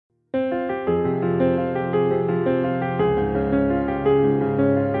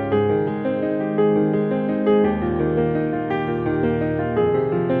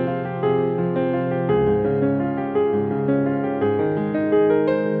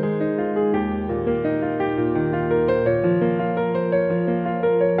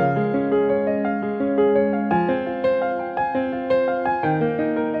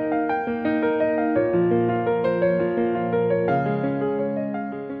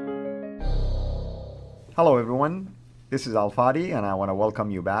Hello everyone, this is Al-Fadi and I want to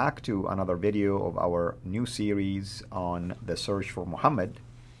welcome you back to another video of our new series on the search for Muhammad.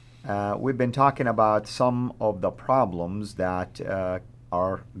 We've been talking about some of the problems that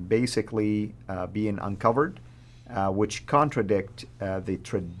are basically being uncovered, which contradict the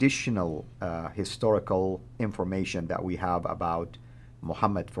traditional historical information that we have about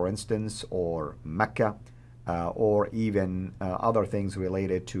Muhammad, for instance, or Mecca, or even other things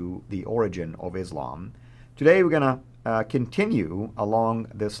related to the origin of Islam. Today we're going to continue along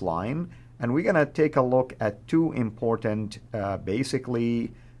this line, and we're going to take a look at two important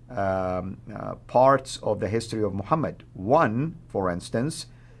parts of the history of Muhammad. One, for instance,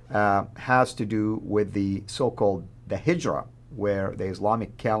 has to do with the so-called the HIJRA, where the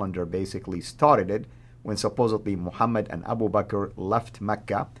Islamic calendar basically started when supposedly Muhammad and Abu Bakr left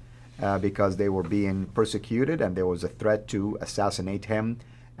Mecca because they were being persecuted and there was a threat to assassinate him,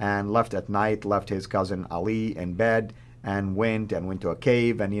 and left at night, left his cousin Ali in bed, and went to a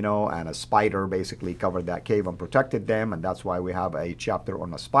cave, and and a spider basically covered that cave and protected them, and that's why we have a chapter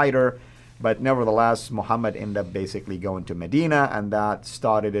on a spider. But nevertheless, Muhammad ended up basically going to Medina, and that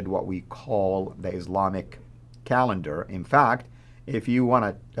started what we call the Islamic calendar. In fact, if you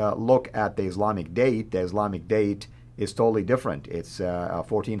want to look at the Islamic date is totally different. It's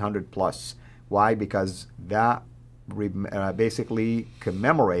 1400 plus. Why? Because that basically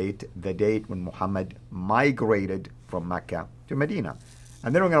commemorate the date when Muhammad migrated from Mecca to Medina.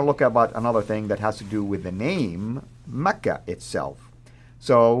 And then we're going to look about another thing that has to do with the name Mecca itself.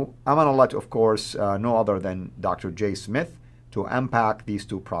 So I'm going to let, of course, no other than Dr. J. Smith to unpack these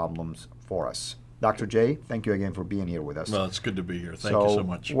two problems for us. Dr. J, thank you again for being here with us. Well, it's good to be here. Thank you so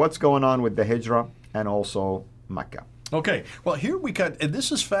much. What's going on with the Hijra and also Mecca? Okay, well, here we got, and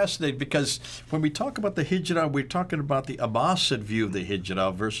this is fascinating because when we talk about the Hijra, we're talking about the Abbasid view of the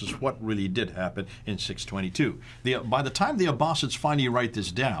Hijra versus what really did happen in 622. By the time the Abbasids finally write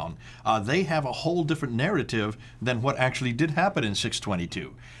this down, they have a whole different narrative than what actually did happen in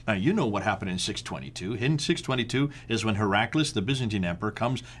 622. Now, you know what happened in 622. In 622 is when Heraclius, the Byzantine emperor,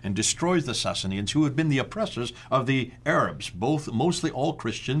 comes and destroys the Sassanians, who had been the oppressors of the Arabs, mostly all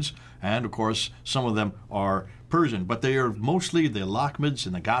Christians, and of course, some of them are Persian, but they are mostly the Lakhmids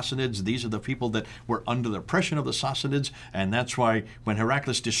and the Ghassanids. These are the people that were under the oppression of the Sassanids, and that's why when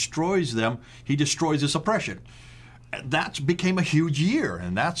Heraclius destroys them, he destroys this oppression. That became a huge year,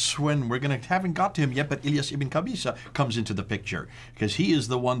 and that's when haven't got to him yet, but Ilyas ibn Qabisa comes into the picture, because he is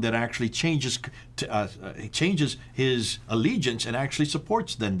the one that actually changes his allegiance and actually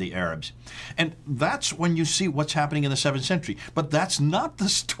supports then the Arabs. And that's when you see what's happening in the 7th century. But that's not the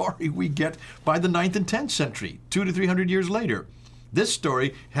story we get by the 9th and 10th century, 200 to 300 years later. This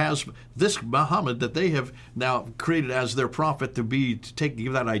story has this Muhammad that they have now created as their prophet to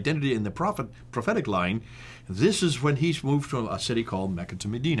give that identity in the prophetic line. This is when he's moved from a city called Mecca to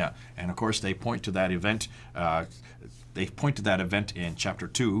Medina, and of course they point to that event. In chapter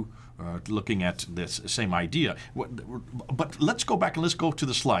 2, looking at this same idea. But let's go back and let's go to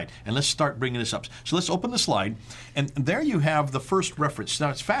the slide and let's start bringing this up. So let's open the slide, and there you have the first reference. Now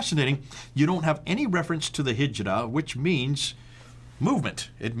it's fascinating. You don't have any reference to the Hijra, which means movement.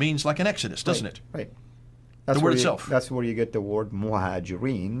 It means like an exodus, doesn't it? Right. That's the word itself. That's where you get the word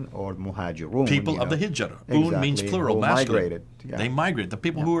muhajirin or muhajirun. People of the Hijra. Exactly. Un means plural, who masculine. Migrated. Yeah. They migrated. The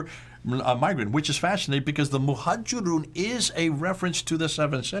people who were migrated, which is fascinating because the muhajirun is a reference to the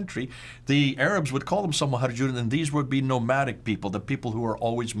 7th century. The Arabs would call themselves muhajirun, and these would be nomadic people, the people who are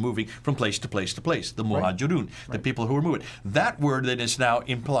always moving from place to place to place. The muhajirun, the people who are moving. That word then is now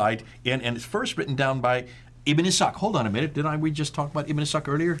implied and it's first written down by Ibn Ishaq. Hold on a minute. We just talk about Ibn Ishaq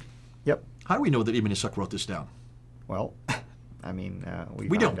earlier? Yep. How do we know that Ibn Ishaq wrote this down? Well, I mean, we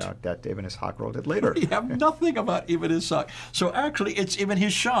found out that Ibn Ishaq wrote it later. We have nothing about Ibn Ishaq. So actually, it's Ibn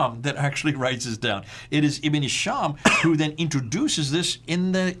Hisham that actually writes this down. It is Ibn Hisham who then introduces this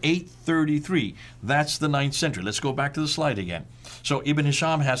in the 833. That's the 9th century. Let's go back to the slide again. So Ibn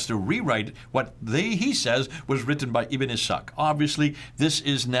Hisham has to rewrite what he says was written by Ibn Ishaq. Obviously, this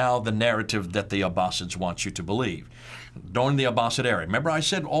is now the narrative that the Abbasids want you to believe. During the Abbasid era. Remember, I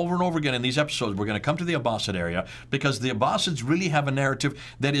said over and over again in these episodes, we're going to come to the Abbasid era because the Abbasids really have a narrative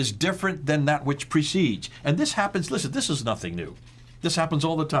that is different than that which precedes. And this happens, listen, this is nothing new. This happens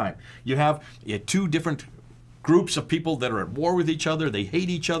all the time. You have two different groups of people that are at war with each other. They hate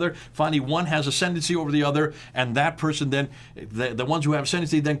each other. Finally, one has ascendancy over the other, and that person then, the ones who have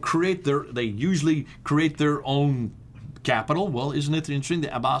ascendancy then they usually create their own capital. Well, isn't it interesting? The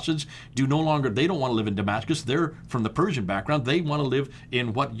Abbasids they don't want to live in Damascus. They're from the Persian background. They want to live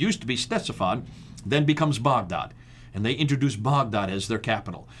in what used to be Ctesiphon, then becomes Baghdad. and they introduce Baghdad as their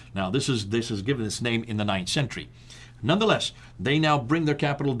capital. Now, this is given its name in the 9th century. Nonetheless, they now bring their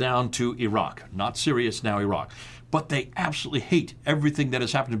capital down to Iraq. Not Syria, it's now Iraq. But they absolutely hate everything that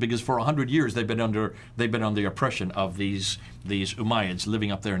has happened because for 100 years they've been under the oppression of these Umayyads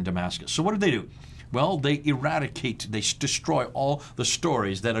living up there in Damascus. So what did they do? Well, they eradicate, they destroy all the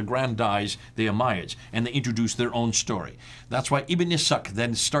stories that aggrandize the Umayyads, and they introduce their own story. That's why Ibn Ishaq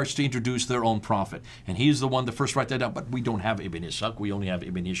then starts to introduce their own prophet. And he's the one to first write that down, but we don't have Ibn Ishaq, we only have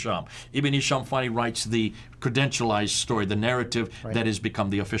Ibn Hisham. Ibn Hisham finally writes the credentialized story, the narrative that has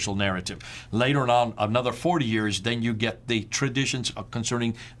become the official narrative. Later on, another 40 years, then you get the traditions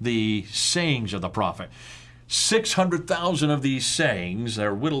concerning the sayings of the prophet. 600,000 of these sayings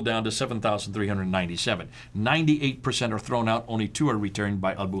are whittled down to 7,397. 98% are thrown out, only 2 are returned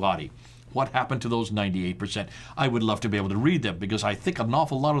by al-Bukhari. What happened to those 98%? I would love to be able to read them because I think an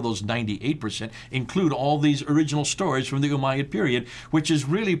awful lot of those 98% include all these original stories from the Umayyad period, which is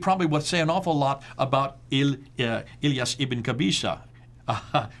really probably what say an awful lot about Ilyas ibn Qabisa.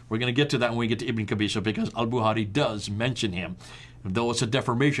 We're going to get to that when we get to Ibn Qabisa because al-Bukhari does mention him, though it's a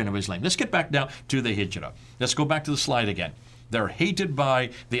deformation of his name. Let's get back now to the Hijra. Let's go back to the slide again. They're hated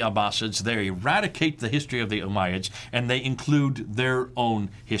by the Abbasids. They eradicate the history of the Umayyads, and they include their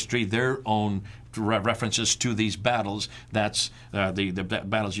own history, their own references to these battles. That's the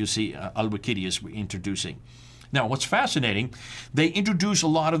battles you see al-Waqidi is introducing. Now, what's fascinating, they introduce a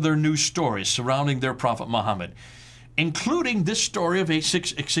lot of their new stories surrounding their Prophet Muhammad, including this story of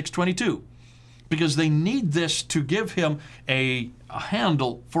 622. Because they need this to give him a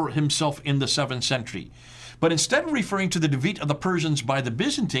handle for himself in the 7th century. But instead of referring to the defeat of the Persians by the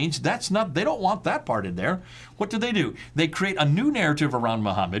Byzantines, they don't want that part in there. What do? They create a new narrative around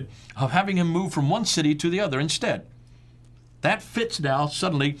Muhammad of having him move from one city to the other instead. That fits now,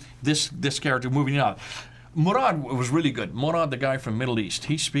 suddenly, this character moving out. Murad was really good. Murad, the guy from Middle East,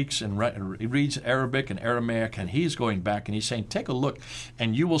 he speaks and he reads Arabic and Aramaic, and he's going back and he's saying, take a look,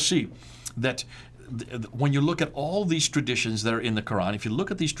 and you will see that when you look at all these traditions that are in the Quran, if you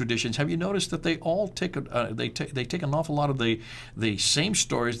look at these traditions, have you noticed that they all take they take an awful lot of the same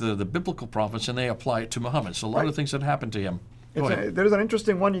stories, the biblical prophets, and they apply it to Muhammad. So a lot of things that happened to him. There's an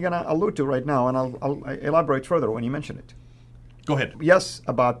interesting one you're going to allude to right now, and I'll elaborate further when you mention it. Go ahead. Yes,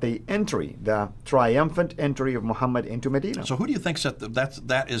 about the entry, the triumphant entry of Muhammad into Medina. So who do you think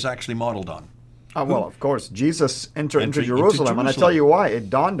that is actually modeled on? Well, of course, Jesus entered into Jerusalem, and I tell you why. It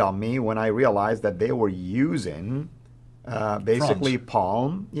dawned on me when I realized that they were using basically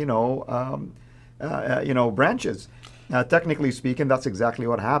palm, branches. Technically speaking, that's exactly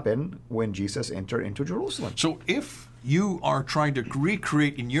what happened when Jesus entered into Jerusalem. So if you are trying to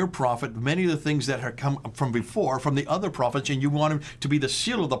recreate in your prophet many of the things that have come from before, from the other prophets, and you want him to be the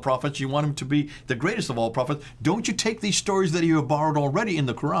seal of the prophets, you want him to be the greatest of all prophets, don't you take these stories that you have borrowed already in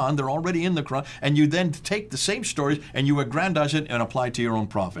the Quran, they're already in the Quran, and you then take the same stories and you aggrandize it and apply it to your own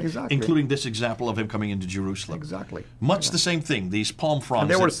prophet, including this example of him coming into Jerusalem. Exactly. Much the same thing, these palm fronds. And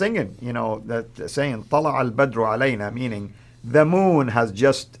they were singing, saying, Tala al-Badru alayna, meaning the moon has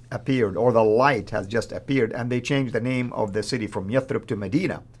just appeared, or the light has just appeared, and they changed the name of the city from Yathrib to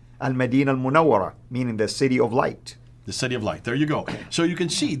Medina. Al-Madina al-Munawwara, meaning the city of light. The city of light. There you go. So you can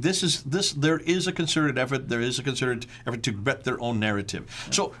see there is a concerted effort. There is a concerted effort to get their own narrative.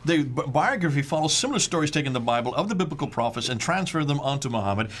 So the biography follows similar stories taken in the Bible of the biblical prophets and transfer them onto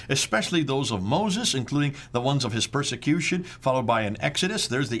Muhammad, especially those of Moses, including the ones of his persecution, followed by an Exodus.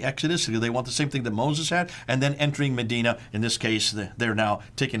 There's the Exodus. They want the same thing that Moses had, and then entering Medina. In this case, they're now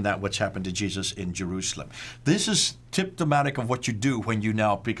taking that what's happened to Jesus in Jerusalem. This is symptomatic of what you do when you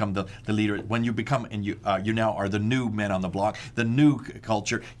now become the leader. When you become and you now are the new men on the block, the new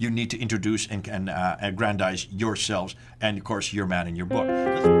culture. You need to introduce and aggrandize yourselves and, of course, your man in your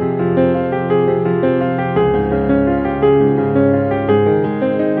book.